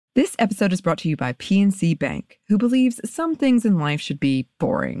This episode is brought to you by PNC Bank, who believes some things in life should be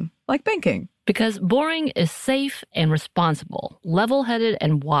boring, like banking. Because boring is safe and responsible, level-headed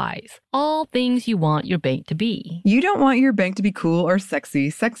and wise. All things you want your bank to be. You don't want your bank to be cool or sexy.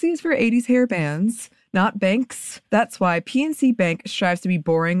 Sexy is for 80s hair bands, not banks. That's why PNC Bank strives to be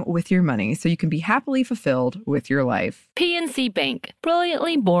boring with your money so you can be happily fulfilled with your life. PNC Bank,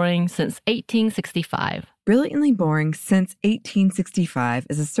 brilliantly boring since 1865. Brilliantly Boring Since 1865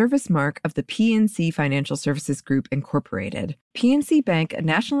 is a service mark of the PNC Financial Services Group, Incorporated. PNC Bank, a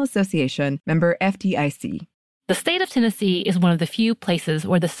National Association, member FDIC. The state of Tennessee is one of the few places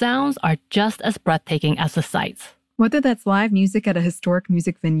where the sounds are just as breathtaking as the sights. Whether that's live music at a historic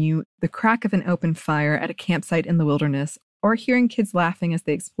music venue, the crack of an open fire at a campsite in the wilderness, or hearing kids laughing as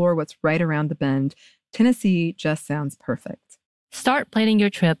they explore what's right around the bend, Tennessee just sounds perfect. Start planning your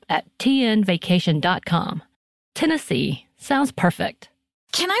trip at tnvacation.com. Tennessee sounds perfect.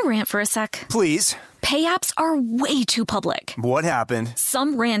 Can I rant for a sec? Please. Pay apps are way too public. What happened?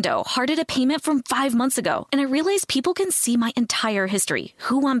 Some rando hearted a payment from 5 months ago, and I realized people can see my entire history,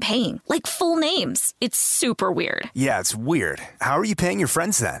 who I'm paying, like full names. It's super weird. Yeah, it's weird. How are you paying your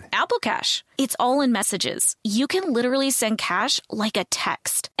friends then? Apple Cash. It's all in messages. You can literally send cash like a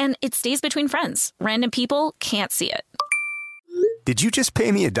text, and it stays between friends. Random people can't see it. Did you just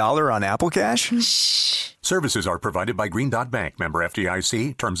pay me $1 on Apple Cash? Shh. Services are provided by Green Dot Bank. Member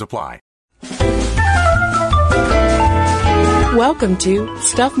FDIC. Terms apply. Welcome to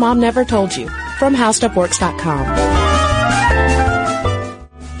Stuff Mom Never Told You from HowStuffWorks.com.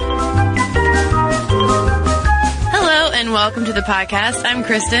 Hello and welcome to the podcast. I'm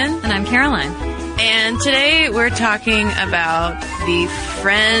Kristen. And I'm Caroline. And today we're talking about the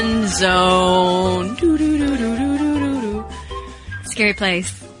friend zone. Scary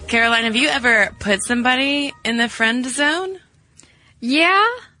place. Caroline, have you ever put somebody in the friend zone? Yeah.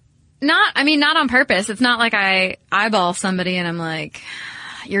 Not on purpose. It's not like I eyeball somebody and I'm like,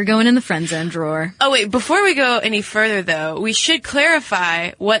 you're going in the friend zone drawer. Oh, wait. Before we go any further, though, we should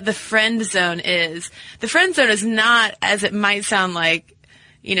clarify what the friend zone is. The friend zone is not, as it might sound like,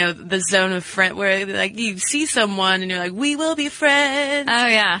 you know, the zone of friend where, like, you see someone and you're like, we will be friends. Oh,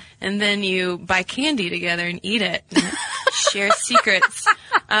 yeah. And then you buy candy together and eat it and share secrets.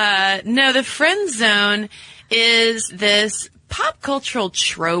 No, the friend zone is this pop cultural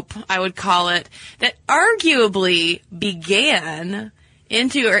trope, I would call it, that arguably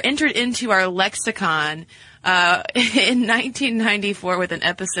entered into our lexicon in 1994 with an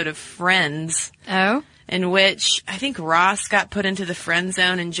episode of Friends. Oh? In which I think Ross got put into the friend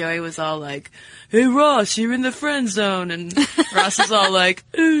zone and Joey was all like, hey Ross, you're in the friend zone. And Ross was all like,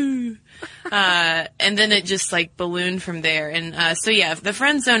 ooh. And then it just like ballooned from there. And so yeah, the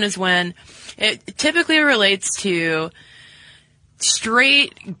friend zone is when it typically relates to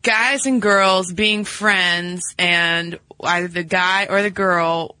straight guys and girls being friends and either the guy or the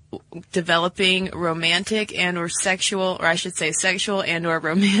girl developing romantic and or sexual, or I should say sexual and or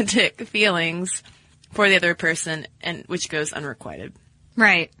romantic feelings for the other person, and which goes unrequited.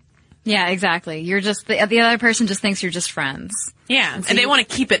 Right. Yeah, exactly. You're just, the other person just thinks you're just friends. Yeah, and they want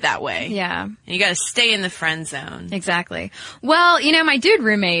to keep it that way. Yeah. And you gotta stay in the friend zone. Exactly. Well, you know, my dude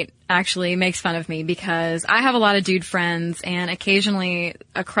roommate actually makes fun of me because I have a lot of dude friends and occasionally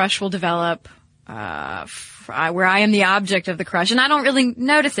a crush will develop, where I am the object of the crush and I don't really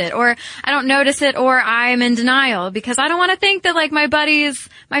notice it, or I don't notice it, or I'm in denial because I don't want to think that like my buddies,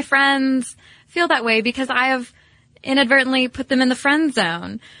 my friends feel that way because I have inadvertently put them in the friend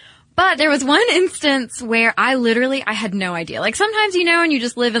zone. But there was one instance where I had no idea. Like sometimes, you know, and you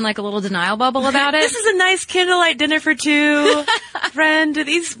just live in like a little denial bubble about it. This is a nice candlelight dinner for two. Friend,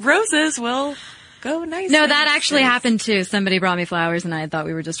 these roses will go nice. No, that actually happened too. Somebody brought me flowers and I thought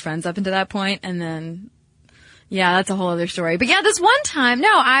we were just friends up until that point, and then yeah, that's a whole other story. But yeah, this one time,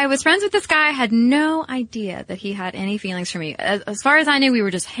 I was friends with this guy. I had no idea that he had any feelings for me. As far as I knew, we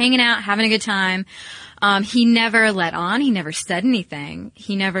were just hanging out, having a good time. He never let on. He never said anything.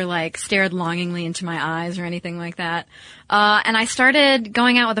 He never like stared longingly into my eyes or anything like that. And I started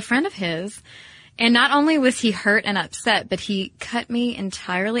going out with a friend of his. And not only was he hurt and upset, but he cut me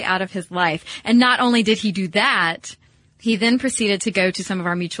entirely out of his life. And not only did he do that, he then proceeded to go to some of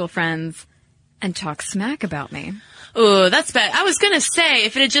our mutual friends and talk smack about me. Ooh, that's bad. I was gonna say,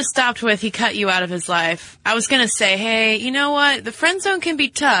 if it had just stopped with he cut you out of his life, I was gonna say, hey, you know what? The friend zone can be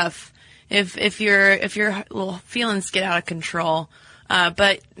tough if your little feelings get out of control.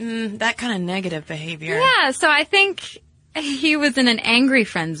 But that kind of negative behavior. Yeah, so I think he was in an angry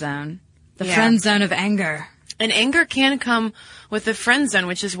friend zone. The friend zone of anger. And anger can come with the friend zone,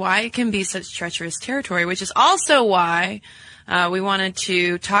 which is why it can be such treacherous territory, which is also why we wanted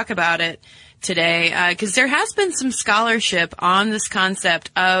to talk about it today because there has been some scholarship on this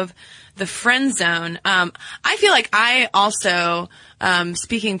concept of the friend zone. I feel like I also,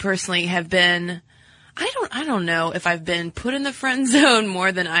 speaking personally, have been. I don't know if I've been put in the friend zone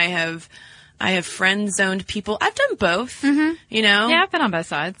more than I have friend zoned people. I've done both, you know? Yeah, I've been on both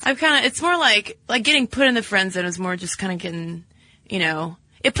sides. It's more like getting put in the friend zone is more just kind of getting, you know,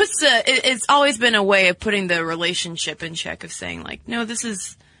 it's always been a way of putting the relationship in check of saying like, no, this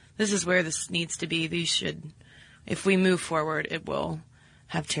is where this needs to be. If we move forward, it will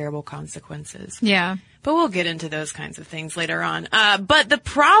have terrible consequences. Yeah. But we'll get into those kinds of things later on. But the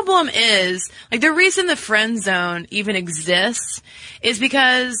problem is, like, the reason the friend zone even exists is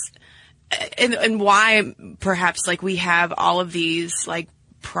because, and why perhaps, like, we have all of these, like,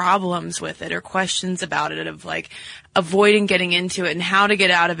 problems with it or questions about it of, like, avoiding getting into it and how to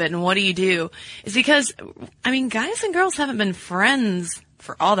get out of it and what do you do, is because, I mean, guys and girls haven't been friends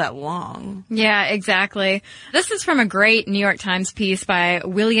for all that long. Yeah, exactly. This is from a great New York Times piece by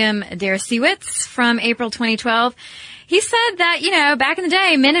William Deresiewicz from April 2012. He said that, you know, back in the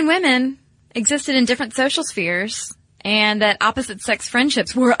day, men and women existed in different social spheres and that opposite sex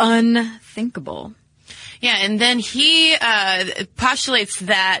friendships were unthinkable. Yeah, and then he postulates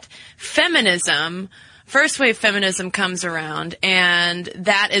that feminism, first wave feminism comes around, and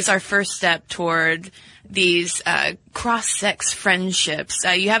that is our first step toward these cross-sex friendships.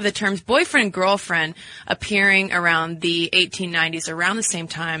 You have the terms boyfriend-girlfriend appearing around the 1890s, around the same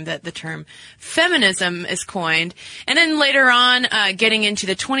time that the term feminism is coined. And then later on, getting into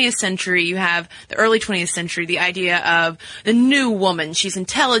the 20th century, you have the early 20th century, the idea of the new woman. She's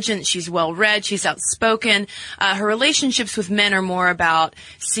intelligent, she's well-read, she's outspoken. Her relationships with men are more about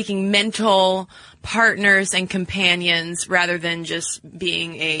seeking mental partners and companions rather than just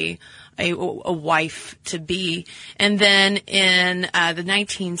being a wife to be. And then in the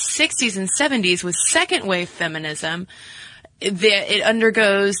 1960s and 70s with second wave feminism, it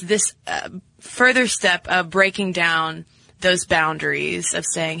undergoes this further step of breaking down those boundaries of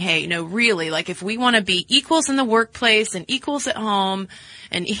saying, hey, you know, really, like if we want to be equals in the workplace and equals at home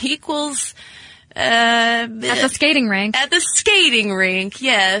and equals at the skating rink. At the skating rink,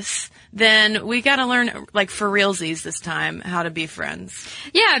 yes. Then we got to learn, like, for realsies this time, how to be friends.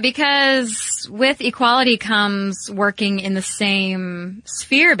 Yeah, because with equality comes working in the same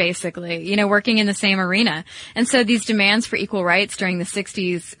sphere, basically, you know, working in the same arena. And so these demands for equal rights during the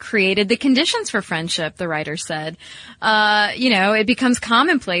 60s created the conditions for friendship, the writer said. You know, it becomes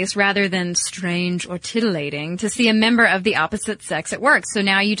commonplace rather than strange or titillating to see a member of the opposite sex at work. So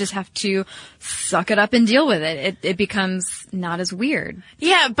now you just have to suck it up and deal with it. It becomes not as weird.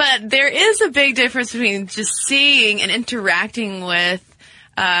 Yeah, but there is a big difference between just seeing and interacting with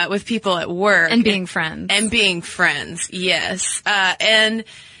people at work and being friends. And being friends, yes. And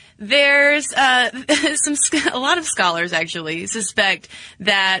there's a lot of scholars actually suspect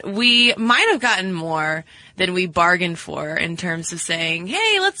that we might have gotten more than we bargained for in terms of saying,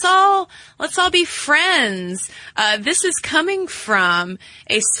 hey, let's all be friends. This is coming from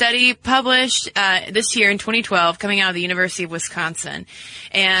a study published this year in 2012 coming out of the University of Wisconsin.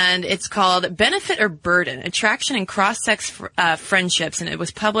 And it's called Benefit or Burden, Attraction and Cross-Sex Friendships. And it was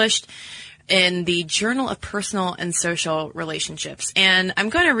published in the Journal of Personal and Social Relationships. And I'm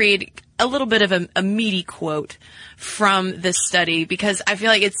going to read a little bit of a meaty quote from this study because I feel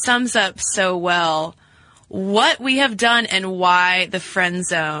like it sums up so well what we have done and why the friend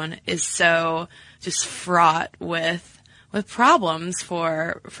zone is so just fraught with problems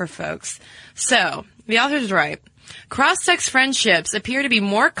for folks. So, the authors write, cross-sex friendships appear to be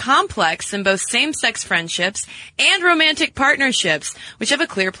more complex than both same-sex friendships and romantic partnerships, which have a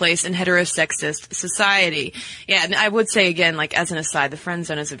clear place in heterosexist society. Yeah, and I would say again, like as an aside, the friend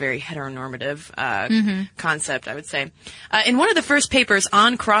zone is a very heteronormative concept, I would say. In one of the first papers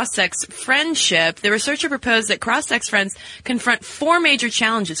on cross-sex friendship, the researcher proposed that cross-sex friends confront 4 major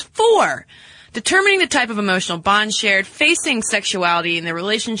challenges. 4! Determining the type of emotional bond shared, facing sexuality in the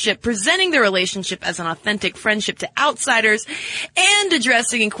relationship, presenting the relationship as an authentic friendship to outsiders, and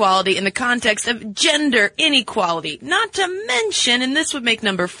addressing equality in the context of gender inequality. Not to mention, and this would make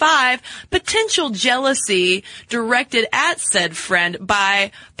number 5, potential jealousy directed at said friend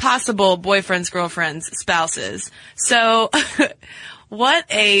by possible boyfriends, girlfriends, spouses. So, what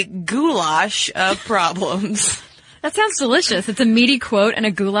a goulash of problems. That sounds delicious. It's a meaty quote and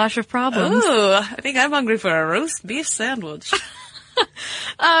a goulash of problems. Ooh, I think I'm hungry for a roast beef sandwich.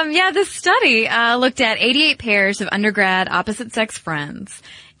 This study looked at 88 pairs of undergrad opposite-sex friends.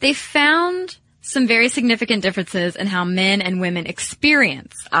 They found some very significant differences in how men and women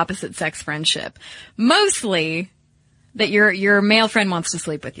experience opposite-sex friendship. Mostly that your male friend wants to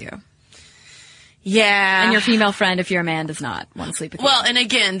sleep with you. Yeah. And your female friend, if you're a man, does not want to sleep with you. Well, and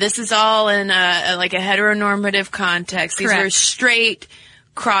again, this is all in a heteronormative context. These Correct. were straight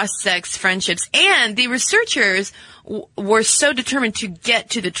cross-sex friendships. And the researchers were so determined to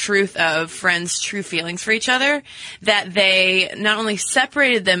get to the truth of friends' true feelings for each other that they not only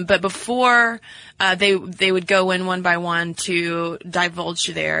separated them, but before they would go in one by one to divulge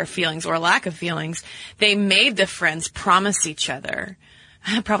their feelings or lack of feelings, they made the friends promise each other,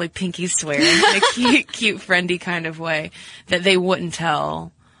 probably pinky swear in a cute friendly kind of way, that they wouldn't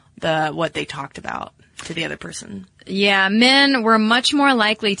tell what they talked about to the other person. Yeah, men were much more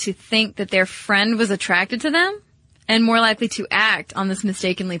likely to think that their friend was attracted to them and more likely to act on this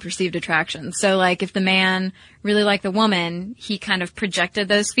mistakenly perceived attraction. So, like, if the man really liked the woman, he kind of projected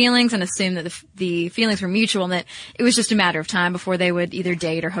those feelings and assumed that the feelings were mutual and that it was just a matter of time before they would either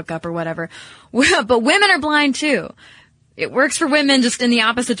date or hook up or whatever. But women are blind, too. It works for women just in the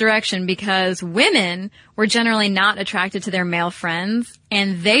opposite direction because women were generally not attracted to their male friends,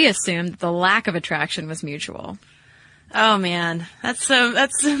 and they assumed that the lack of attraction was mutual. Oh man, that's some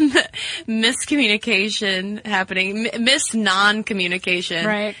miscommunication happening,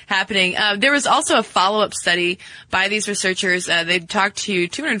 non-communication happening. There was also a follow-up study by these researchers. They talked to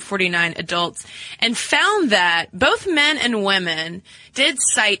 249 adults and found that both men and women did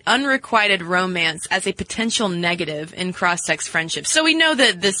cite unrequited romance as a potential negative in cross-sex friendships. So we know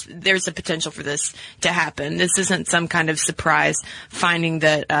that there's a potential for this to happen. This isn't some kind of surprise finding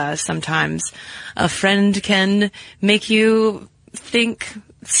that sometimes a friend can make you think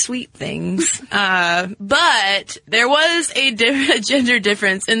sweet things. But there was a gender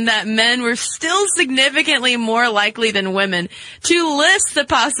difference in that men were still significantly more likely than women to list the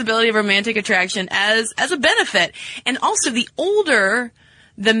possibility of romantic attraction as a benefit. And also, the older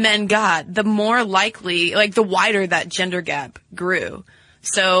the men got, the more likely, like the wider that gender gap grew.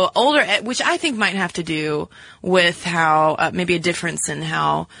 So older, which I think might have to do with how, maybe a difference in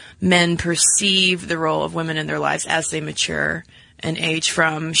how men perceive the role of women in their lives as they mature and age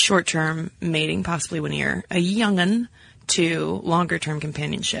from short-term mating, possibly when you're a young'un, to longer-term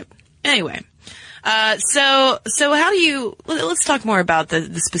companionship. Anyway, so how do you, let's talk more about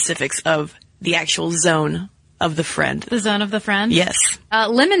the specifics of the actual zone of the friend. The zone of the friend? Yes.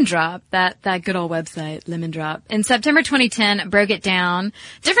 Lemon Drop, that good old website, Lemon Drop, in September 2010 broke it down.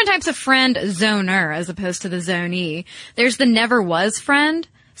 Different types of friend zoner as opposed to the zonee. There's the never was friend.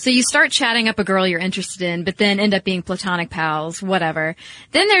 So you start chatting up a girl you're interested in, but then end up being platonic pals, whatever.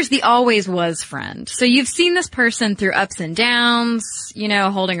 Then there's the always was friend. So you've seen this person through ups and downs,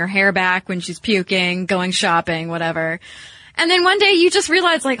 holding her hair back when she's puking, going shopping, whatever. And then one day you just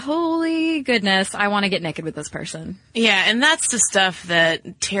realize, like, holy goodness, I want to get naked with this person. Yeah, and that's the stuff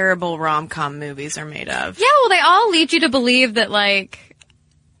that terrible rom-com movies are made of. Yeah, well, they all lead you to believe that, like,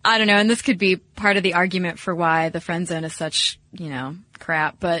 I don't know, and this could be part of the argument for why the friend zone is such,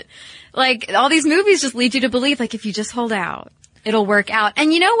 crap. But, like, all these movies just lead you to believe, like, if you just hold out, it'll work out.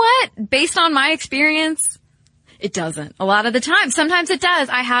 And you know what? Based on my experience, it doesn't. A lot of the time. Sometimes it does.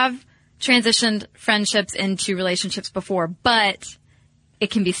 I have transitioned friendships into relationships before, but it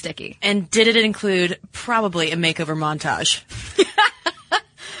can be sticky. And did it include probably a makeover montage?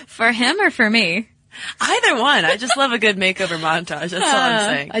 For him or for me? Either one. I just love a good makeover montage. That's all I'm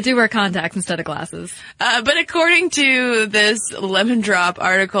saying. I do wear contacts instead of glasses. But according to this Lemon Drop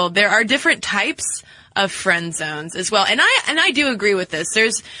article, there are different types of friend zones as well. And I do agree with this.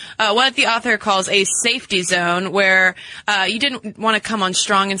 There's what the author calls a safety zone where you didn't want to come on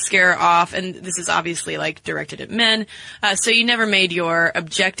strong and scare off, and this is obviously like directed at men. So you never made your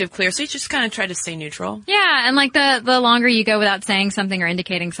objective clear. So you just kind of try to stay neutral. Yeah, and like the longer you go without saying something or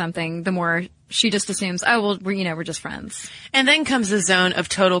indicating something, the more she just assumes, oh, well, we're just friends. And then comes the zone of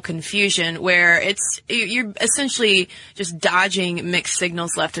total confusion where you're essentially just dodging mixed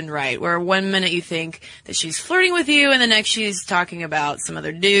signals left and right, where one minute you think that she's flirting with you and the next she's talking about some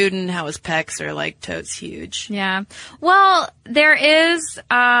other dude and how his pecs are like totes huge. Yeah. Well, there is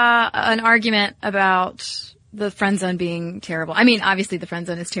an argument about the friend zone being terrible. I mean, obviously the friend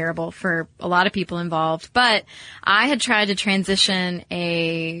zone is terrible for a lot of people involved, but I had tried to transition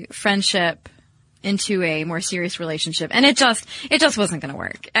a friendship into a more serious relationship, and it just wasn't going to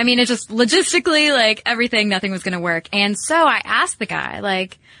work. I mean, it just logistically, like everything, nothing was going to work. And so I asked the guy,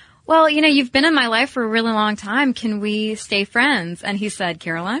 like, well, you've been in my life for a really long time. Can we stay friends? And he said,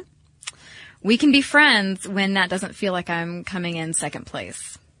 Caroline, we can be friends when that doesn't feel like I'm coming in second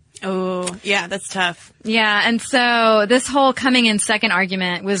place. Oh, yeah, that's tough. Yeah, and so this whole coming in second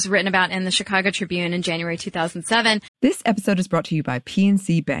argument was written about in the Chicago Tribune in January 2007. This episode is brought to you by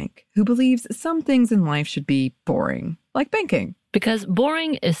PNC Bank, who believes some things in life should be boring, like banking. Because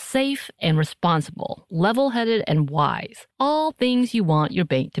boring is safe and responsible, level-headed and wise. All things you want your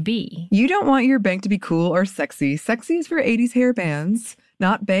bank to be. You don't want your bank to be cool or sexy. Sexy is for 80s hair bands,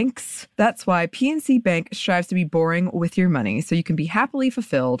 not banks. That's why PNC Bank strives to be boring with your money so you can be happily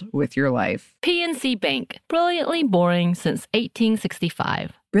fulfilled with your life. PNC Bank, brilliantly boring since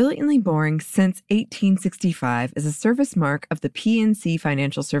 1865. Brilliantly Boring Since 1865 is a service mark of the PNC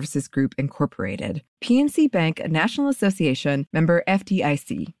Financial Services Group, Incorporated. PNC Bank, a National Association, member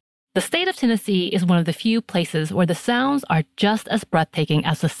FDIC. The state of Tennessee is one of the few places where the sounds are just as breathtaking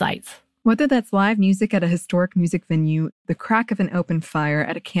as the sights. Whether that's live music at a historic music venue, the crack of an open fire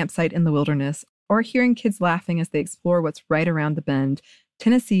at a campsite in the wilderness, or hearing kids laughing as they explore what's right around the bend,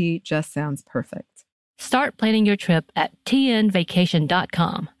 Tennessee just sounds perfect. Start planning your trip at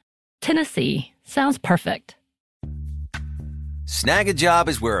tnvacation.com. Tennessee sounds perfect. Snag a Job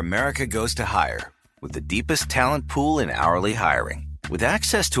is where America goes to hire, with the deepest talent pool in hourly hiring. With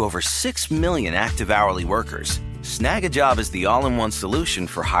access to over 6 million active hourly workers, Snag a Job is the all-in-one solution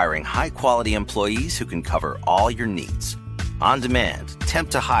for hiring high-quality employees who can cover all your needs. On demand, temp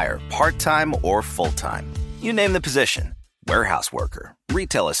to hire, part-time or full-time. You name the position. Warehouse worker,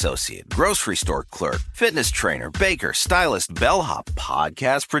 retail associate, grocery store clerk, fitness trainer, baker, stylist, bellhop,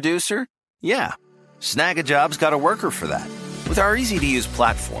 podcast producer. Yeah, Snag a Job's got a worker for that. With our easy-to-use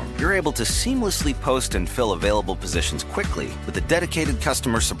platform, you're able to seamlessly post and fill available positions quickly with a dedicated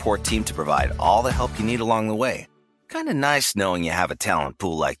customer support team to provide all the help you need along the way. Kind of nice knowing you have a talent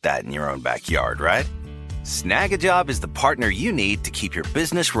pool like that in your own backyard, right? Snag a Job is the partner you need to keep your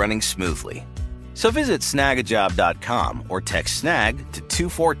business running smoothly. So visit snagajob.com or text snag to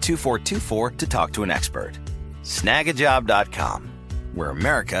 242424 to talk to an expert. Snagajob.com, where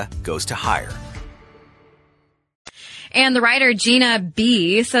America goes to hire. And the writer Gina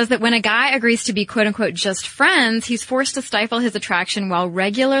B. says that when a guy agrees to be quote-unquote just friends, he's forced to stifle his attraction while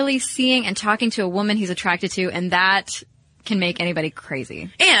regularly seeing and talking to a woman he's attracted to, and that can make anybody crazy.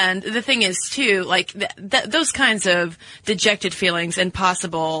 And the thing is, too, like, those kinds of dejected feelings and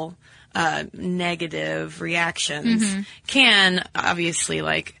possible negative reactions can obviously,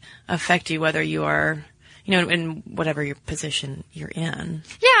 like, affect you whether you are, you know, in whatever your position you're in.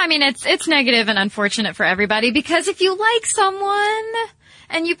 Yeah, I mean, it's negative and unfortunate for everybody, because if you like someone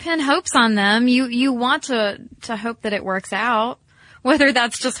and you pin hopes on them, you want to hope that it works out. Whether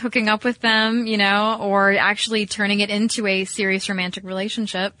that's just hooking up with them, you know, or actually turning it into a serious romantic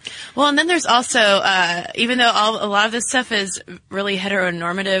relationship. Well, and then there's also, even though a lot of this stuff is really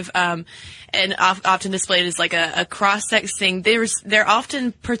heteronormative, and often displayed as like a cross-sex thing, there are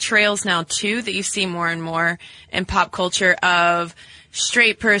often portrayals now too that you see more and more in pop culture of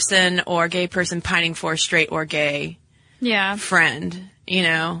straight person or gay person pining for a straight or gay friend. You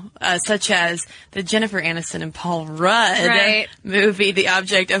know, such as the Jennifer Aniston and Paul Rudd movie, The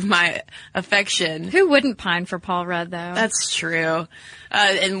Object of My Affection. Who wouldn't pine for Paul Rudd, though? That's true.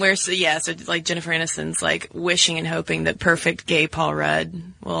 And so like Jennifer Aniston's like wishing and hoping that perfect gay Paul Rudd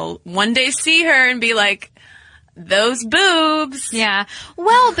will one day see her and be like, those boobs. Yeah.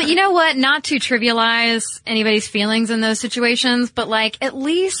 Well, but you know what? Not to trivialize anybody's feelings in those situations, but like at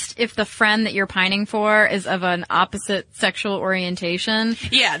least if the friend that you're pining for is of an opposite sexual orientation.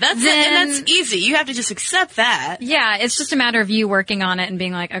 Yeah, that's easy. You have to just accept that. Yeah, it's just a matter of you working on it and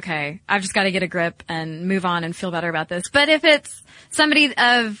being like, okay, I've just got to get a grip and move on and feel better about this. But if it's somebody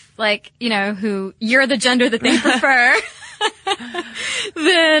of like, you know, who you're the gender that they prefer,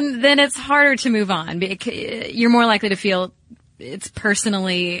 then it's harder to move on. You're more likely to feel it's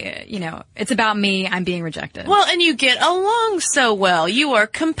personally, you know, it's about me, I'm being rejected. Well, and you get along so well. You are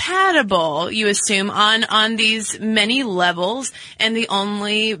compatible, you assume, on these many levels, and the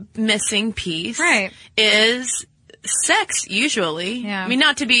only missing piece is sex, usually. Yeah. I mean,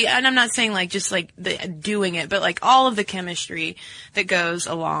 not to be, and I'm not saying like just like doing it, but like all of the chemistry that goes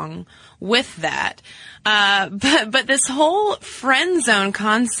along with that. But this whole friend zone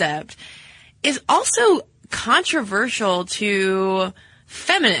concept is also controversial to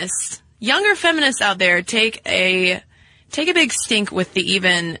feminists. Younger feminists out there take a big stink with the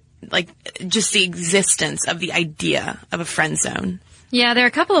even, like, just the existence of the idea of a friend zone. Yeah, there are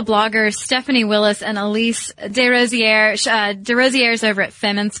a couple of bloggers, Stephanie Willis and Elise Desrosiers. Desrosiers is over at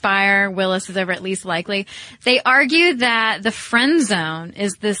FemInspire. Willis is over at Least Likely. They argue that the friend zone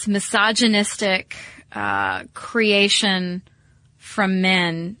is this misogynistic creation from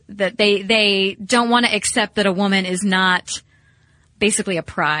men, that they don't want to accept that a woman is not basically a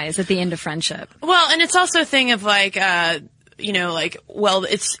prize at the end of friendship. Well, and it's also a thing of like, well,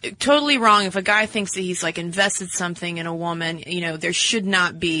 it's totally wrong if a guy thinks that he's like invested something in a woman, there should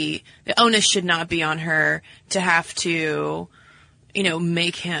not be, the onus should not be on her to have to,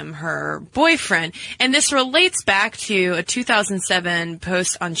 make him her boyfriend. And this relates back to a 2007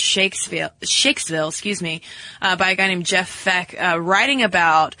 post on Shakesville, by a guy named Jeff Feck, writing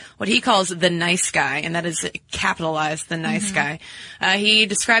about what he calls the nice guy, and that is capitalized, the nice guy. He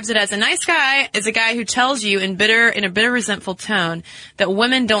describes it as a nice guy is a guy who tells you in a bitter, resentful tone that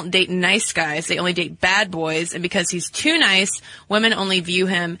women don't date nice guys, they only date bad boys, and because he's too nice, women only view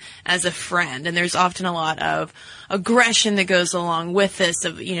him as a friend. And there's often a lot of aggression that goes along with this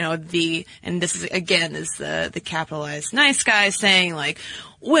and this is again is the capitalized nice guy saying like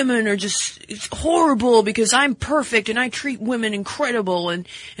women are just horrible because I'm perfect and I treat women incredible and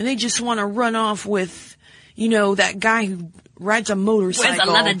they just want to run off with that guy who rides a motorcycle. Wears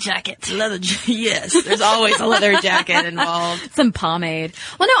a leather jacket. Yes, there's always a leather jacket involved. Some pomade.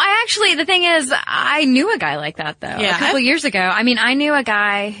 Well, no, the thing is, I knew a guy like that, though. Yeah, a couple years ago. I mean, I knew a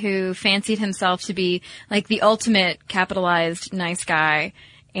guy who fancied himself to be, like, the ultimate capitalized nice guy,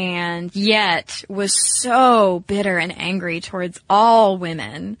 and yet was so bitter and angry towards all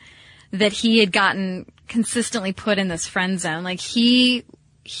women that he had gotten consistently put in this friend zone. Like, he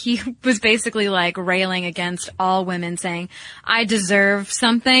was basically like railing against all women, saying, I deserve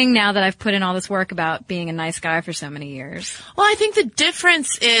something now that I've put in all this work about being a nice guy for so many years. Well, I think the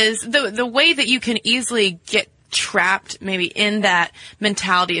difference is the way that you can easily get trapped maybe in that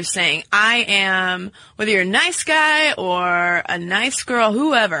mentality of saying, I am, whether you're a nice guy or a nice girl,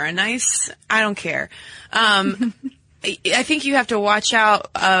 whoever, I don't care. I think you have to watch out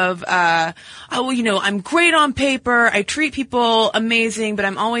of, I'm great on paper, I treat people amazing, but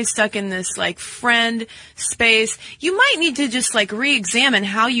I'm always stuck in this, like, friend space. You might need to just, like, re-examine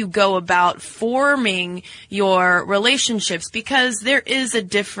how you go about forming your relationships, because there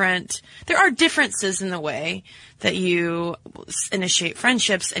are differences in the way that you initiate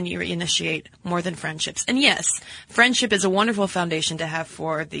friendships and you initiate more than friendships. And yes, friendship is a wonderful foundation to have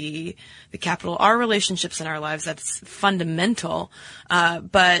for the capital R relationships in our lives. That's fundamental.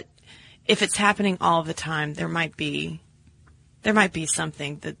 But if it's happening all the time, there might be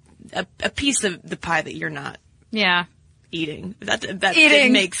something that, a piece of the pie that you're not. Yeah. Eating. That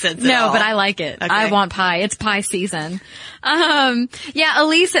didn't make sense at all. No, but I like it. Okay. I want pie. It's pie season.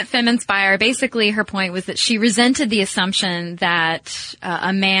 Elise at FemInspire, basically her point was that she resented the assumption that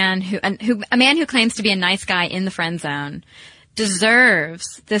a man who claims to be a nice guy in the friend zone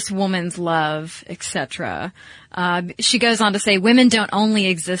deserves this woman's love, etc. She goes on to say, women don't only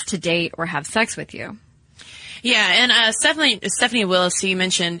exist to date or have sex with you. Yeah, and Stephanie Willis, who you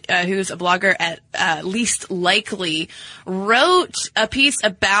mentioned, who's a blogger at Least Likely, wrote a piece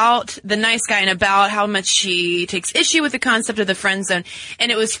about the nice guy and about how much she takes issue with the concept of the friend zone.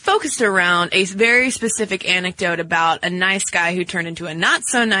 And it was focused around a very specific anecdote about a nice guy who turned into a not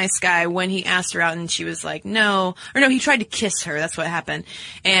so nice guy when he asked her out and she was like, no, he tried to kiss her. That's what happened.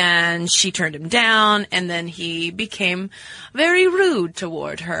 And she turned him down, and then he became very rude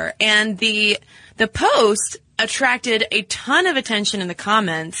toward her. And the post attracted a ton of attention in the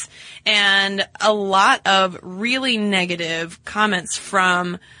comments and a lot of really negative comments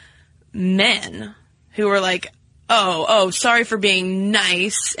from men who were like, oh, sorry for being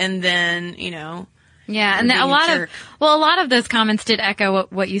nice, and then, Yeah, and a lot of those comments did echo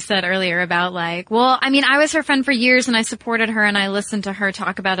what you said earlier about like, well, I mean, I was her friend for years and I supported her and I listened to her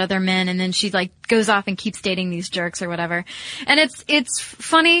talk about other men, and then she like goes off and keeps dating these jerks or whatever. And it's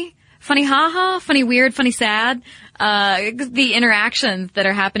funny, haha, funny weird, funny sad, the interactions that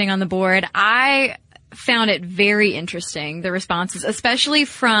are happening on the board. I found it very interesting, the responses, especially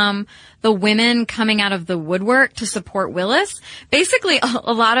from the women coming out of the woodwork to support Willis. Basically,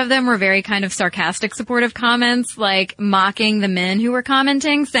 a lot of them were very kind of sarcastic, supportive comments, like mocking the men who were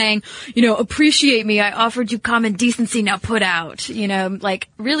commenting, saying, appreciate me, I offered you common decency, now put out. Like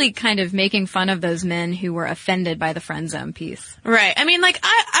really kind of making fun of those men who were offended by the friend zone piece. Right. I mean, like,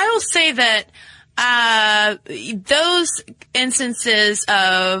 I will say that those instances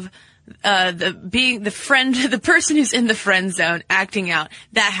of the person who's in the friend zone acting out,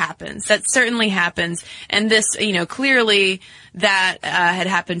 that happens. That certainly happens. And this, clearly that had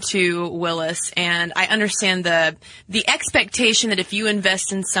happened to Willis. And I understand the expectation that if you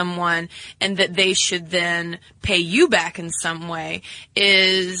invest in someone and that they should then pay you back in some way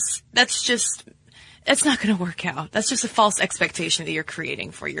that's just that's not going to work out. That's just a false expectation that you're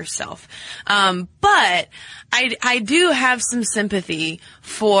creating for yourself. But I do have some sympathy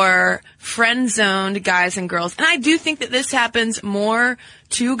for friend-zoned guys and girls. And I do think that this happens more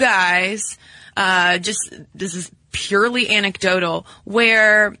to guys. This is purely anecdotal,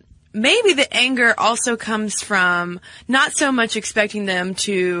 where maybe the anger also comes from not so much expecting them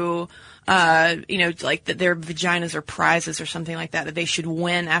to, like that their vaginas are prizes or something like that they should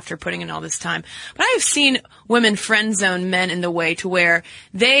win after putting in all this time. But I have seen women friend zone men in the way to where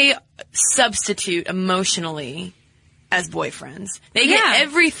they substitute emotionally as boyfriends. They get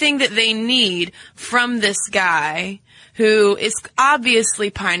everything that they need from this guy who is obviously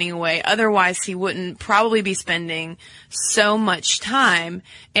pining away. Otherwise, he wouldn't probably be spending so much time.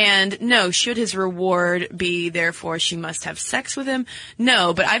 And no, should his reward be, therefore, she must have sex with him?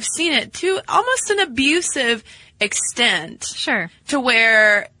 No, but I've seen it to almost an abusive extent. Sure. To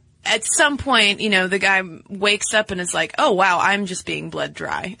where at some point, the guy wakes up and is like, oh, wow, I'm just being bled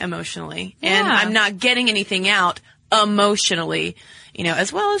dry emotionally. Yeah. And I'm not getting anything out emotionally,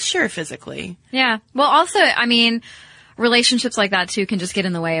 as well as sure physically. Yeah. Well, also, I mean, relationships like that too can just get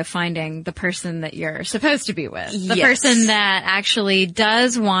in the way of finding the person that you're supposed to be with. The person that actually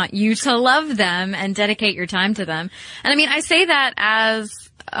does want you to love them and dedicate your time to them. And I mean, I say that as,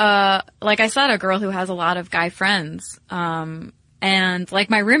 like I said, a girl who has a lot of guy friends. And like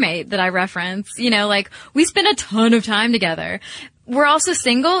my roommate that I reference, we spend a ton of time together. We're also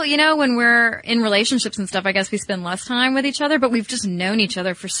single, when we're in relationships and stuff, I guess we spend less time with each other, but we've just known each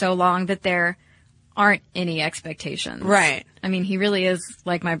other for so long that there aren't any expectations. Right. I mean, he really is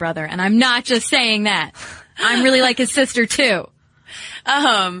like my brother, and I'm not just saying that. I'm really like his sister too.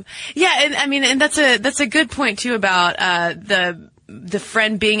 Yeah, and I mean, and that's a good point too about, the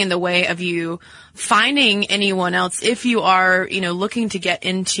friend being in the way of you finding anyone else if you are, looking to get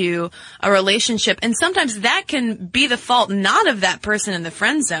into a relationship. And sometimes that can be the fault not of that person in the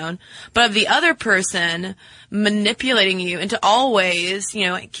friend zone, but of the other person manipulating you into always,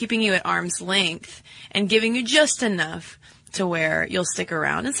 keeping you at arm's length and giving you just enough to where you'll stick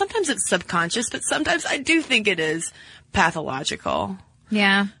around. And sometimes it's subconscious, but sometimes I do think it is pathological.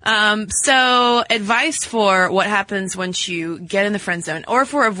 Yeah. So advice for what happens once you get in the friend zone or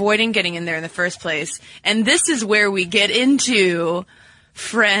for avoiding getting in there in the first place. And this is where we get into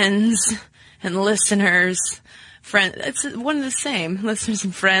friends and listeners. It's one of the same. Listeners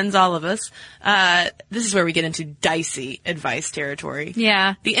and friends, all of us. This is where we get into dicey advice territory.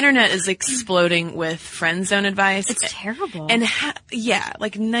 Yeah. The internet is exploding with friend zone advice. It's terrible. And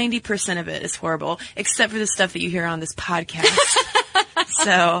like 90% of it is horrible, except for the stuff that you hear on this podcast.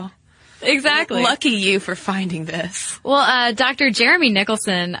 So, exactly. Lucky you for finding this. Well, Dr. Jeremy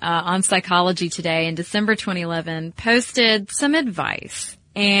Nicholson on Psychology Today in December 2011 posted some advice,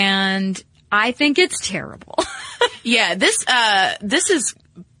 and I think it's terrible. Yeah, this is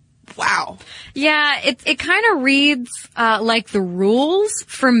wow. Yeah, it kind of reads like the rules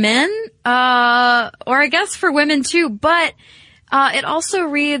for men, or I guess for women too, but it also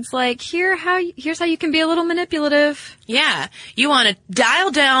reads like here's how you can be a little manipulative. Yeah. You want to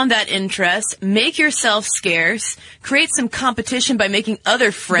dial down that interest, make yourself scarce, create some competition by making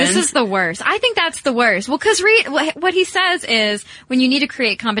other friends. This is the worst. I think that's the worst. Well, because what he says is when you need to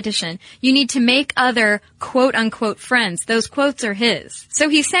create competition, you need to make other quote unquote friends. Those quotes are his. So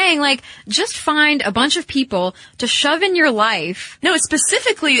he's saying just find a bunch of people to shove in your life. No, it's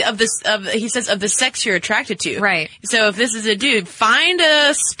specifically he says of the sex you're attracted to. Right. So if this is a dude, find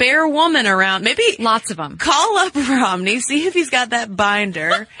a spare woman around. Maybe lots of them. Call up Romney, see if he's got that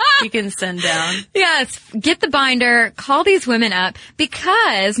binder you can send down. Yes, get the binder, call these women up,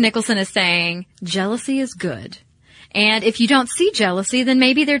 because Nicholson is saying jealousy is good. And if you don't see jealousy, then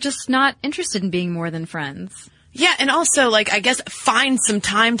maybe they're just not interested in being more than friends. Yeah, and also, I guess, find some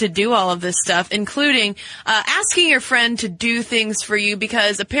time to do all of this stuff, including asking your friend to do things for you,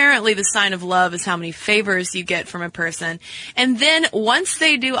 because apparently the sign of love is how many favors you get from a person. And then once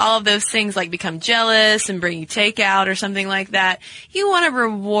they do all of those things, like become jealous and bring you takeout or something like that, you want to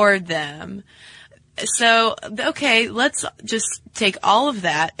reward them. So, okay, let's just take all of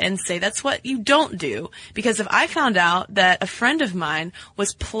that and say that's what you don't do. Because if I found out that a friend of mine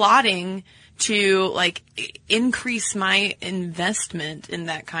was plotting to increase my investment in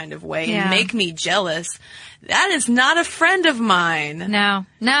that kind of way and make me jealous, that is not a friend of mine. No,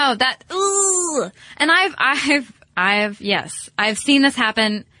 that, ooh. And I've seen this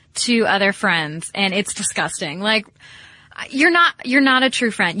happen to other friends, and it's disgusting. You're not a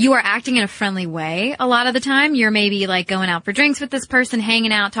true friend. You are acting in a friendly way a lot of the time. You're maybe going out for drinks with this person,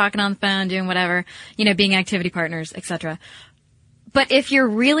 hanging out, talking on the phone, doing whatever, being activity partners, etc. But if you're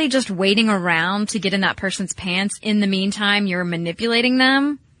really just waiting around to get in that person's pants, in the meantime, you're manipulating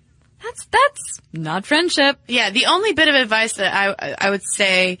them, that's not friendship. Yeah, the only bit of advice that I would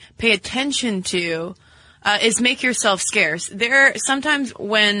say pay attention to is make yourself scarce. Sometimes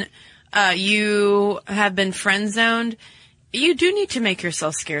when you have been friend zoned, you do need to make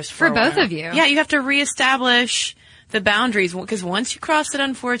yourself scarce for a both while. of you. Yeah, you have to reestablish the boundaries, because once you cross it,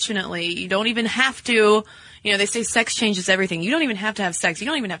 unfortunately, you don't even have to. You know, they say sex changes everything. You don't even have to have sex. You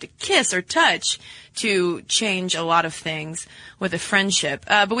don't even have to kiss or touch to change a lot of things with a friendship.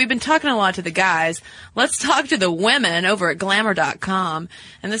 But we've been talking a lot to the guys. Let's talk to the women over at Glamour.com.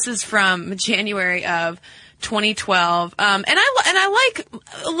 And this is from January of 2012. And I like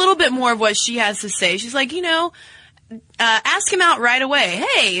a little bit more of what she has to say. She's like, ask him out right away.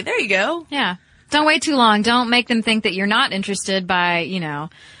 Hey, there you go. Yeah. Don't wait too long. Don't make them think that you're not interested by,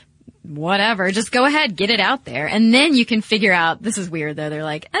 whatever. Just go ahead, get it out there. And then you can figure out, this is weird though, they're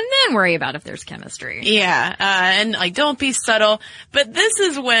like, and then worry about if there's chemistry. Yeah. And don't be subtle. But this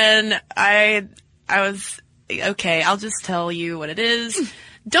is when I was, okay, I'll just tell you what it is.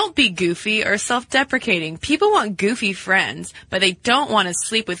 Don't be goofy or self-deprecating. People want goofy friends, but they don't want to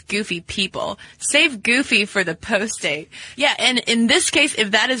sleep with goofy people. Save goofy for the post date. Yeah, and in this case,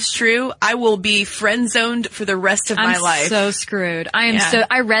 if that is true, I will be friend-zoned for the rest of my life. I'm so screwed.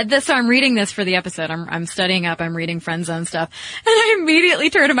 I read this, so I'm reading this for the episode. I'm studying up, I'm reading friend zone stuff. And I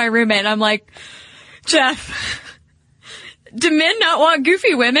immediately turn to my roommate and I'm like, Jeff, do men not want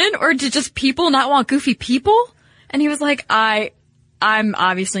goofy women, or do just people not want goofy people? And he was like, I'm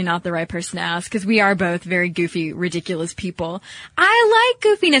obviously not the right person to ask, because we are both very goofy, ridiculous people. I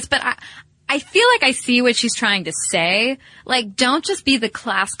like goofiness, but I feel like I see what she's trying to say. Like, don't just be the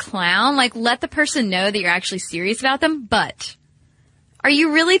class clown. Like, let the person know that you're actually serious about them, but are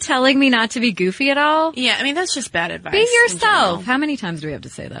you really telling me not to be goofy at all? Yeah, I mean, that's just bad advice. Be yourself. How many times do we have to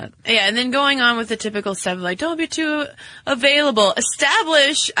say that? Yeah, and then going on with the typical stuff like, don't be too available. I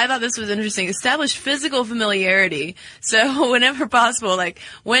thought this was interesting, establish physical familiarity. So whenever possible, like,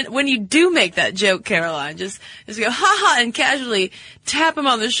 when you do make that joke, Caroline, just go, ha-ha, and casually tap him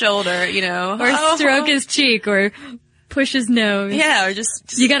on the shoulder, Or stroke his cheek, or push his nose. Yeah, or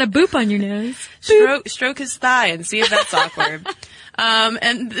just you got a boop on your nose. Stroke his thigh and see if that's awkward.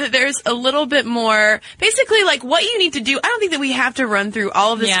 And there's a little bit more, basically, like, what you need to do. I don't think that we have to run through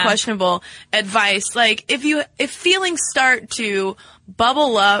all of this questionable advice. Like, if feelings start to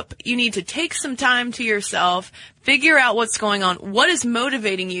bubble up, you need to take some time to yourself, figure out what's going on, what is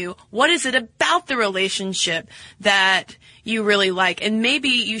motivating you, what is it about the relationship that you really like, and maybe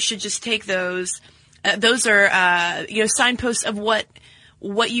you should just take those are, signposts of what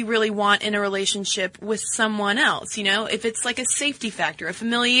you really want in a relationship with someone else. If it's like a safety factor, a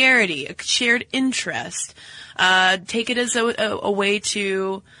familiarity, a shared interest, take it as a way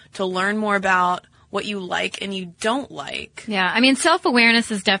to learn more about what you like and you don't like. Yeah, I mean,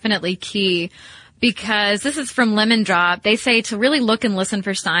 self-awareness is definitely key, because this is from Lemon Drop. They say to really look and listen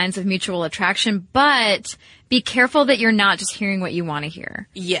for signs of mutual attraction, but be careful that you're not just hearing what you want to hear.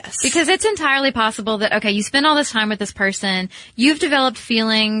 Yes. Because it's entirely possible that, okay, you spend all this time with this person, you've developed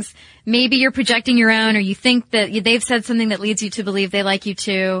feelings, maybe you're projecting your own, or you think that they've said something that leads you to believe they like you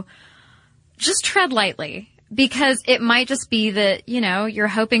too. Just tread lightly, because it might just be that, you're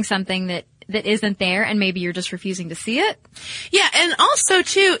hoping something that isn't there, and maybe you're just refusing to see it. Yeah, and also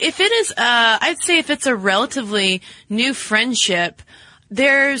too, if it is, I'd say if it's a relatively new friendship,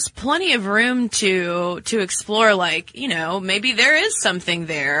 there's plenty of room to explore, like, maybe there is something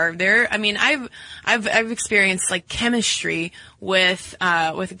there. I mean, I've experienced like chemistry with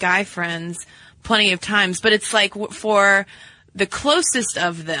guy friends plenty of times, but it's like for the closest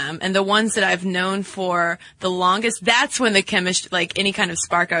of them and the ones that I've known for the longest, that's when the chemistry, like any kind of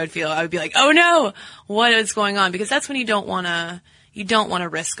spark I would feel, I would be like, oh no, what is going on? Because that's when you don't want to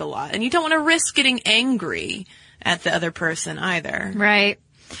risk a lot, and you don't want to risk getting angry at the other person either. Right.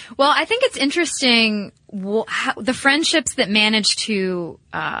 Well, I think it's interesting how the friendships that manage to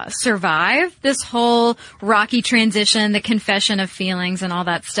survive this whole rocky transition, the confession of feelings and all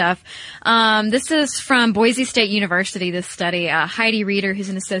that stuff. This is from Boise State University, this study. Heidi Reeder, who's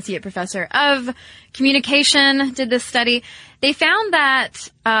an associate professor of communication, did this study. They found that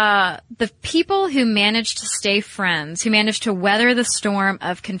the people who managed to stay friends, who managed to weather the storm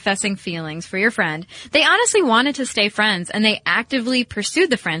of confessing feelings for your friend, they honestly wanted to stay friends, and they actively pursued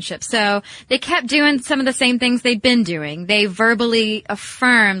the friendship. So they kept doing some of the same things they'd been doing. They verbally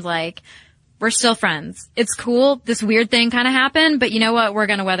affirmed, like, we're still friends. It's cool. This weird thing kind of happened, but you know what? We're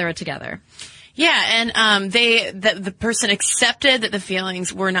going to weather it together. Yeah, and the person accepted that the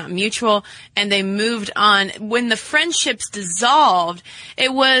feelings were not mutual, and they moved on. When the friendships dissolved,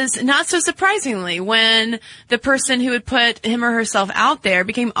 it was not so surprisingly when the person who had put him or herself out there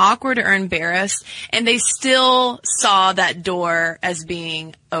became awkward or embarrassed, and they still saw that door as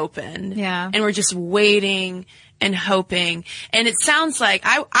being open. Yeah. And were just waiting and hoping. And it sounds like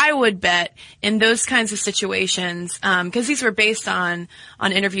I would bet in those kinds of situations, because these were based on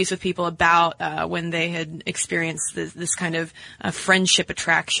interviews with people about when they had experienced this kind of friendship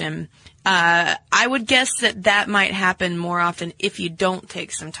attraction. I would guess that might happen more often if you don't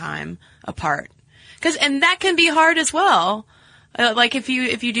take some time apart. And that can be hard as well. Like if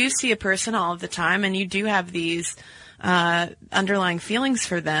you do see a person all of the time and you do have these underlying feelings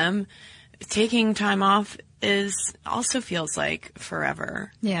for them, taking time off also feels like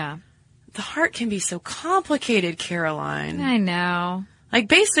forever. Yeah. The heart can be so complicated, Caroline. I know. Like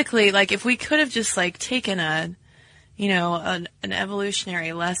basically, like if we could have just like taken an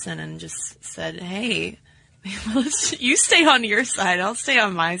evolutionary lesson and just said, hey, you stay on your side, I'll stay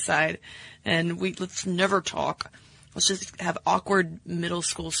on my side, and let's never talk. Let's just have awkward middle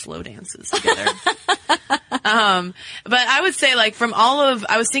school slow dances together. But I would say, like,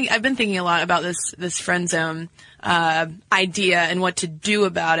 I've been thinking a lot about this friend zone, idea and what to do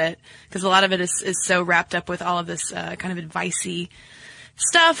about it. Cause a lot of it is so wrapped up with all of this, kind of advicey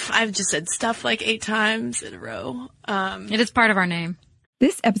stuff. I've just said stuff like 8 times in a row. It is part of our name.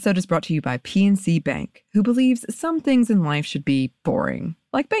 This episode is brought to you by PNC Bank, who believes some things in life should be boring,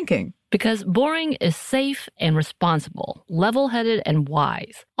 like banking. Because boring is safe and responsible, level-headed and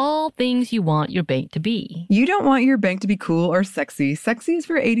wise. All things you want your bank to be. You don't want your bank to be cool or sexy. Sexy is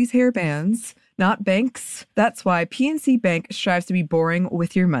for 80s hair bands, not banks. That's why PNC Bank strives to be boring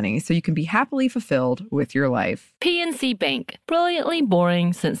with your money so you can be happily fulfilled with your life. PNC Bank, brilliantly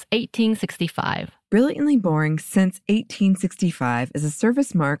boring since 1865. Brilliantly Boring Since 1865 is a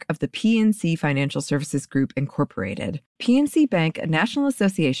service mark of the PNC Financial Services Group, Incorporated. PNC Bank, a National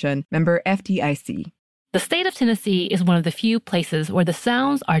Association, member FDIC. The state of Tennessee is one of the few places where the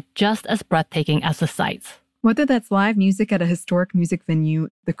sounds are just as breathtaking as the sights. Whether that's live music at a historic music venue,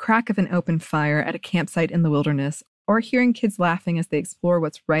 the crack of an open fire at a campsite in the wilderness, or hearing kids laughing as they explore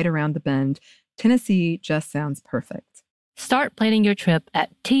what's right around the bend, Tennessee just sounds perfect. Start planning your trip at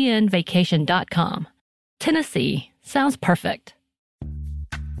tnvacation.com. Tennessee sounds perfect.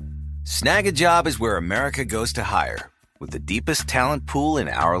 Snag a Job is where America goes to hire, with the deepest talent pool in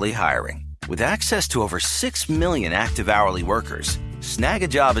hourly hiring. With access to over 6 million active hourly workers, Snag a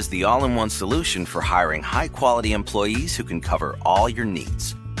Job is the all-in-one solution for hiring high-quality employees who can cover all your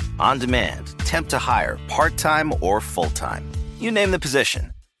needs. On demand, temp to hire, part-time or full-time. You name the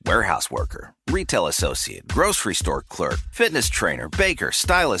position. Warehouse worker, retail associate, grocery store clerk, fitness trainer, baker,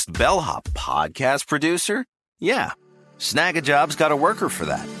 stylist, bellhop, podcast producer. Yeah, Snag a Job's got a worker for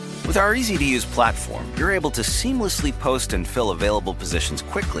that. With our easy-to-use platform, you're able to seamlessly post and fill available positions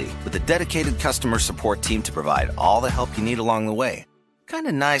quickly with a dedicated customer support team to provide all the help you need along the way. Kind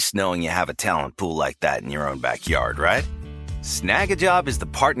of nice knowing you have a talent pool like that in your own backyard, right? Snag a Job is the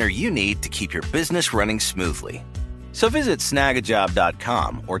partner you need to keep your business running smoothly. So visit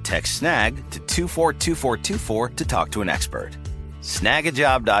snagajob.com or text snag to 242424 to talk to an expert.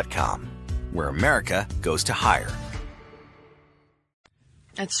 Snagajob.com, where America goes to hire.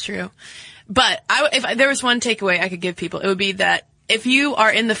 That's true. But if there was one takeaway I could give people, it would be that if you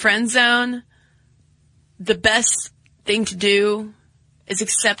are in the friend zone, the best thing to do is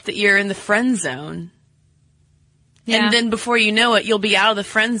accept that you're in the friend zone. Yeah. And then before you know it, you'll be out of the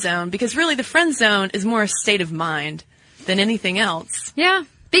friend zone, because really the friend zone is more a state of mind than anything else. Yeah.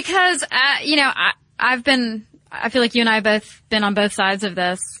 Because, I feel like you and I both been on both sides of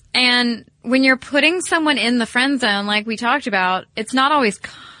this. And when you're putting someone in the friend zone, like we talked about, it's not always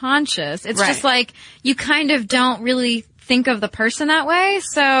conscious. It's just like you kind of don't really think of the person that way.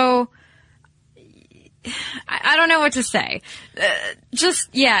 So I don't know what to say.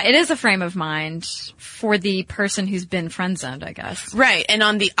 It is a frame of mind for the person who's been friend zoned, I guess. Right. And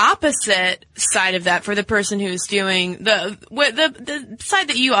on the opposite side of that, for the person who's doing the side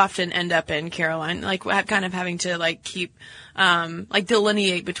that you often end up in, Caroline, like kind of having to like keep, like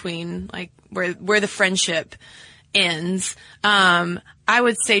delineate between like where the friendship ends. I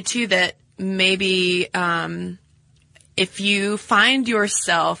would say too that maybe, if you find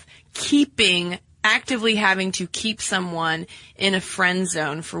yourself actively having to keep someone in a friend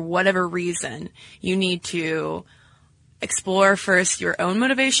zone for whatever reason, you need to explore first your own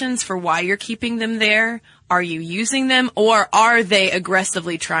motivations for why you're keeping them there. Are you using them, or are they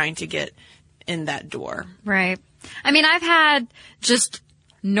aggressively trying to get in that door? Right. I mean, I've had just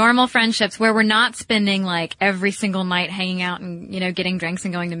normal friendships where we're not spending like every single night hanging out and, getting drinks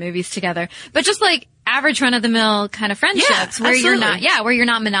and going to movies together, but just like average run of the mill kind of friendships where you're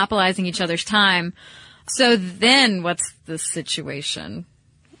not monopolizing each other's time. So then what's the situation?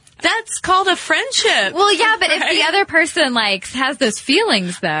 That's called a friendship. Well, yeah, but if the other person has those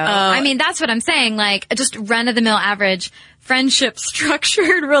feelings though, I mean, that's what I'm saying. Like just run of the mill average friendship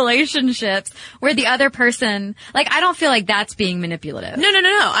structured relationships where the other person, I don't feel like that's being manipulative. No.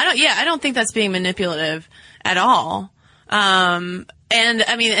 I don't think that's being manipulative at all. And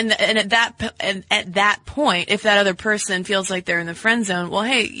I mean, and at that point, if that other person feels like they're in the friend zone, well,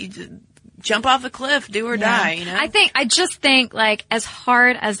 hey, you just jump off the cliff, do or die, I just think as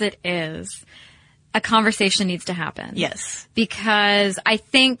hard as it is, a conversation needs to happen. Yes. Because I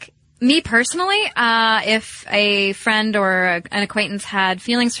think, me personally, if a friend or an acquaintance had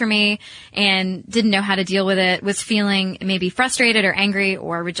feelings for me and didn't know how to deal with it, was feeling maybe frustrated or angry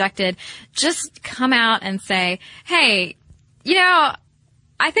or rejected, just come out and say, hey,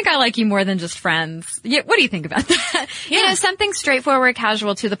 I think I like you more than just friends. Yeah, what do you think about that? Yeah. Something straightforward,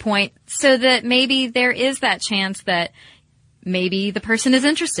 casual, to the point, so that maybe there is that chance that maybe the person is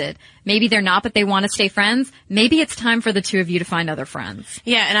interested. Maybe they're not, but they want to stay friends. Maybe it's time for the two of you to find other friends.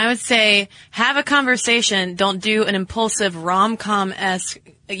 Yeah, and I would say have a conversation. Don't do an impulsive rom-com-esque,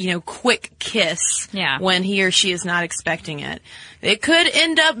 quick kiss when he or she is not expecting it. It could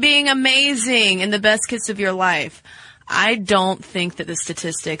end up being amazing and the best kiss of your life. I don't think that the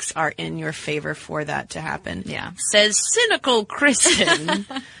statistics are in your favor for that to happen. Yeah. Says cynical Kristen.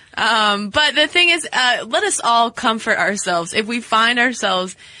 But the thing is, let us all comfort ourselves if we find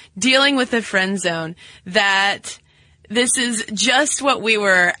ourselves dealing with the friend zone, that this is just what we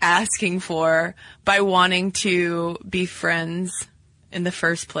were asking for by wanting to be friends in the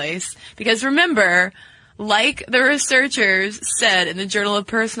first place. Because remember, like the researchers said in the Journal of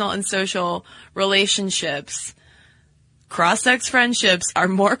Personal and Social Relationships, cross-sex friendships are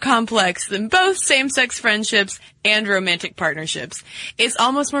more complex than both same-sex friendships and romantic partnerships. It's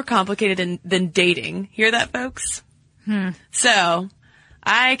almost more complicated than dating. Hear that, folks? So,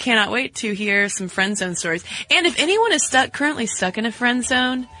 I cannot wait to hear some friend zone stories. And if anyone is currently stuck in a friend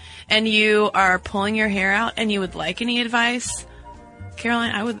zone and you are pulling your hair out and you would like any advice,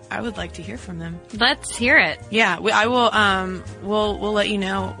 Caroline, I would like to hear from them. Let's hear it. Yeah, I will. We'll let you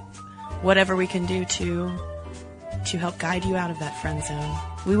know whatever we can do to help guide you out of that friend zone.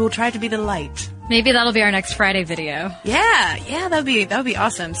 We will try to be the light. Maybe that'll be our next Friday video. Yeah, that would be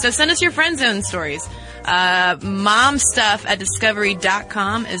awesome. So send us your friend zone stories.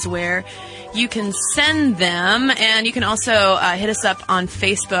 momstuff@discovery.com is where you can send them, and you can also hit us up on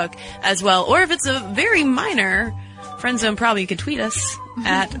Facebook as well. Or if it's a very minor friend zone problem, you can tweet us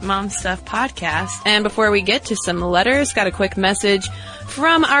at momstuffpodcast. And before we get to some letters, got a quick message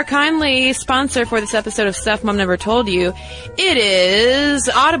from our kindly sponsor for this episode of Stuff Mom Never Told You. It is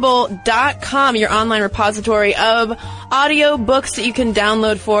audible.com, your online repository of audio books that you can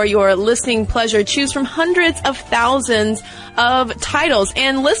download for your listening pleasure. Choose from hundreds of thousands of titles.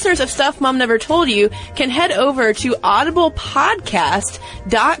 And listeners of Stuff Mom Never Told You can head over to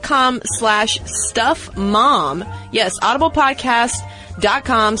audiblepodcast.com/stuffmom. Yes,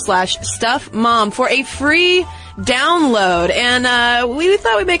 audiblepodcast.com/stuffmom for a free download. And we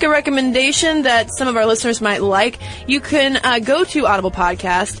thought we'd make a recommendation that some of our listeners might like. You can go to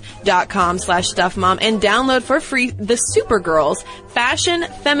audiblepodcast.com/stuffmom and download for free The Supergirls, Fashion,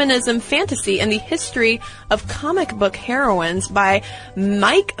 Feminism, Fantasy, and the History of Comic Book Heroines by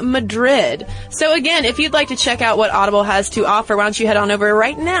Mike Madrid. So again, if you'd like to check out what Audible has to offer, why don't you head on over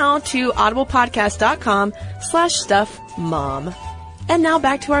right now to audiblepodcast.com/stuffmom. And now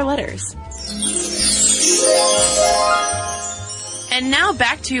back to our letters. And now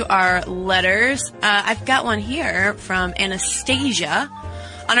back to our letters. I've got one here from Anastasia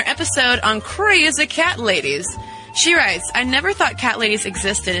on our episode on Crazy Cat Ladies. She writes, I never thought cat ladies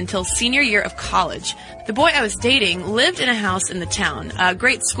existed until senior year of college. The boy I was dating lived in a house in the town. A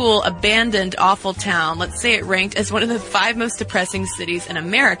great school, abandoned, awful town. Let's say it ranked as one of the 5 most depressing cities in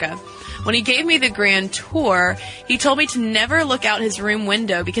America. When he gave me the grand tour, he told me to never look out his room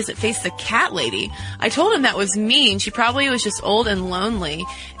window because it faced the cat lady. I told him that was mean. She probably was just old and lonely,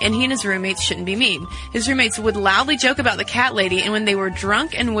 and he and his roommates shouldn't be mean. His roommates would loudly joke about the cat lady, and when they were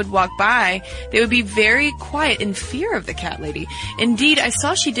drunk and would walk by, they would be very quiet in fear of the cat lady. Indeed, I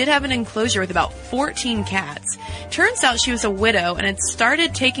saw she did have an enclosure with about 14 cats. Turns out she was a widow and had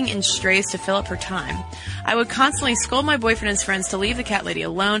started taking in strays to fill up her time. I would constantly scold my boyfriend and his friends to leave the cat lady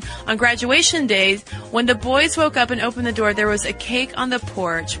alone. On graduation graduation day, when the boys woke up and opened the door, there was a cake on the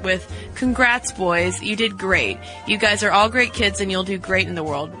porch with, "Congrats, boys. You did great. You guys are all great kids and you'll do great in the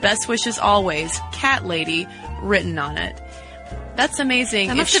world. Best wishes always. Cat Lady," written on it. That's amazing.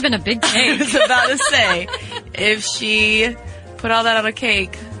 That must have been a big cake. I was about to say, if she put all that on a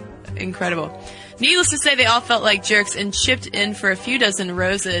cake, incredible. Needless to say, they all felt like jerks and chipped in for a few dozen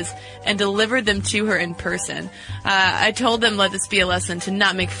roses and delivered them to her in person. I told them, let this be a lesson to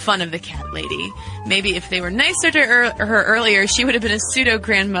not make fun of the cat lady. Maybe if they were nicer to her earlier, she would have been a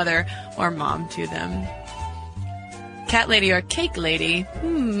pseudo-grandmother or mom to them. Cat lady or cake lady?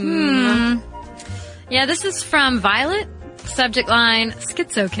 Yeah, this is from Violet. Subject line,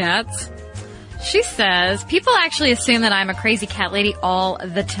 Schizo Cats. She says, people actually assume that I'm a crazy cat lady all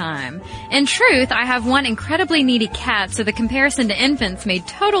the time. In truth, I have one incredibly needy cat, so the comparison to infants made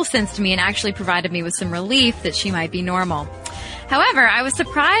total sense to me and actually provided me with some relief that she might be normal. However, I was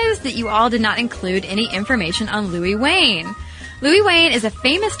surprised that you all did not include any information on Louis Wain. Louis Wain is a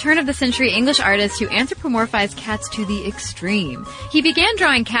famous turn-of-the-century English artist who anthropomorphized cats to the extreme. He began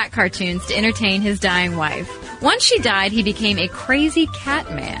drawing cat cartoons to entertain his dying wife. Once she died, he became a crazy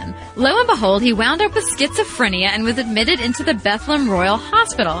cat man. Lo and behold, he wound up with schizophrenia and was admitted into the Bethlehem Royal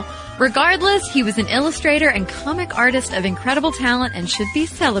Hospital. Regardless, he was an illustrator and comic artist of incredible talent and should be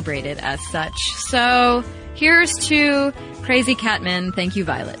celebrated as such. So, here's to crazy cat men. Thank you,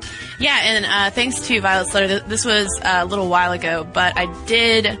 Violet. Yeah, and thanks to Violet's letter. This was a little while ago, but I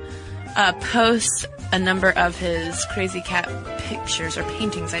did post a number of his crazy cat pictures, or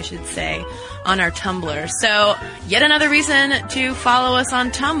paintings, I should say, on our Tumblr. So, yet another reason to follow us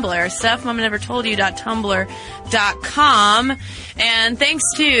on Tumblr, stuffmomnevertoldyou.tumblr.com. And thanks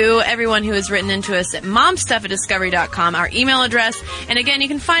to everyone who has written into us at momstuff@discovery.com, our email address. And again, you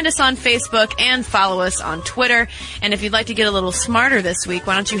can find us on Facebook and follow us on Twitter. And if you'd like to get a little smarter this week,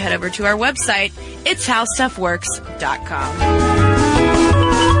 why don't you head over to our website, itshowstuffworks.com.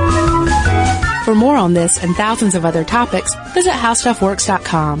 For more on this and thousands of other topics, visit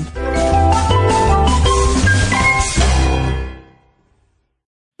howstuffworks.com.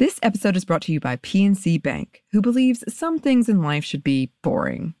 This episode is brought to you by PNC Bank, who believes some things in life should be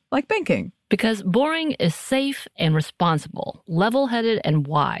boring, like banking. Because boring is safe and responsible, level-headed and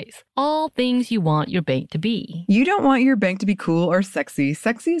wise. All things you want your bank to be. You don't want your bank to be cool or sexy.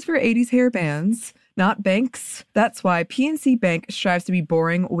 Sexy is for 80s hair bands, not banks. That's why PNC Bank strives to be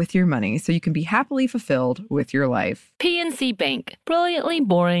boring with your money so you can be happily fulfilled with your life. PNC Bank, brilliantly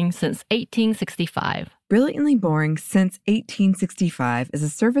boring since 1865. Brilliantly Boring Since 1865 is a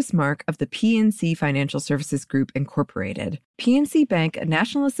service mark of the PNC Financial Services Group, Incorporated. PNC Bank, a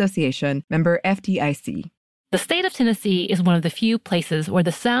National Association, member FDIC. The state of Tennessee is one of the few places where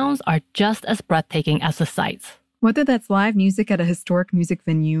the sounds are just as breathtaking as the sights. Whether that's live music at a historic music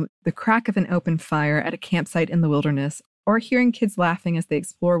venue, the crack of an open fire at a campsite in the wilderness, or hearing kids laughing as they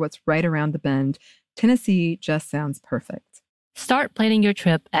explore what's right around the bend, Tennessee just sounds perfect. Start planning your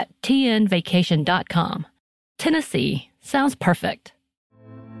trip at tnvacation.com. Tennessee sounds perfect.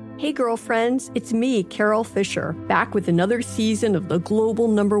 Hey girlfriends, it's me, Carol Fisher, back with another season of the global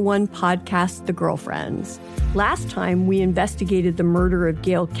 #1 podcast, The Girlfriends. Last time, we investigated the murder of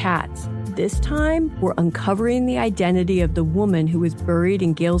Gail Katz. This time, we're uncovering the identity of the woman who was buried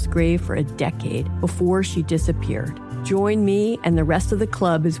in Gail's grave for a decade before she disappeared. Join me and the rest of the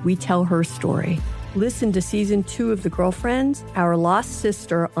club as we tell her story. Listen to Season 2 of The Girlfriends, Our Lost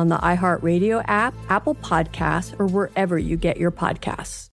Sister on the iHeartRadio app, Apple Podcasts, or wherever you get your podcasts.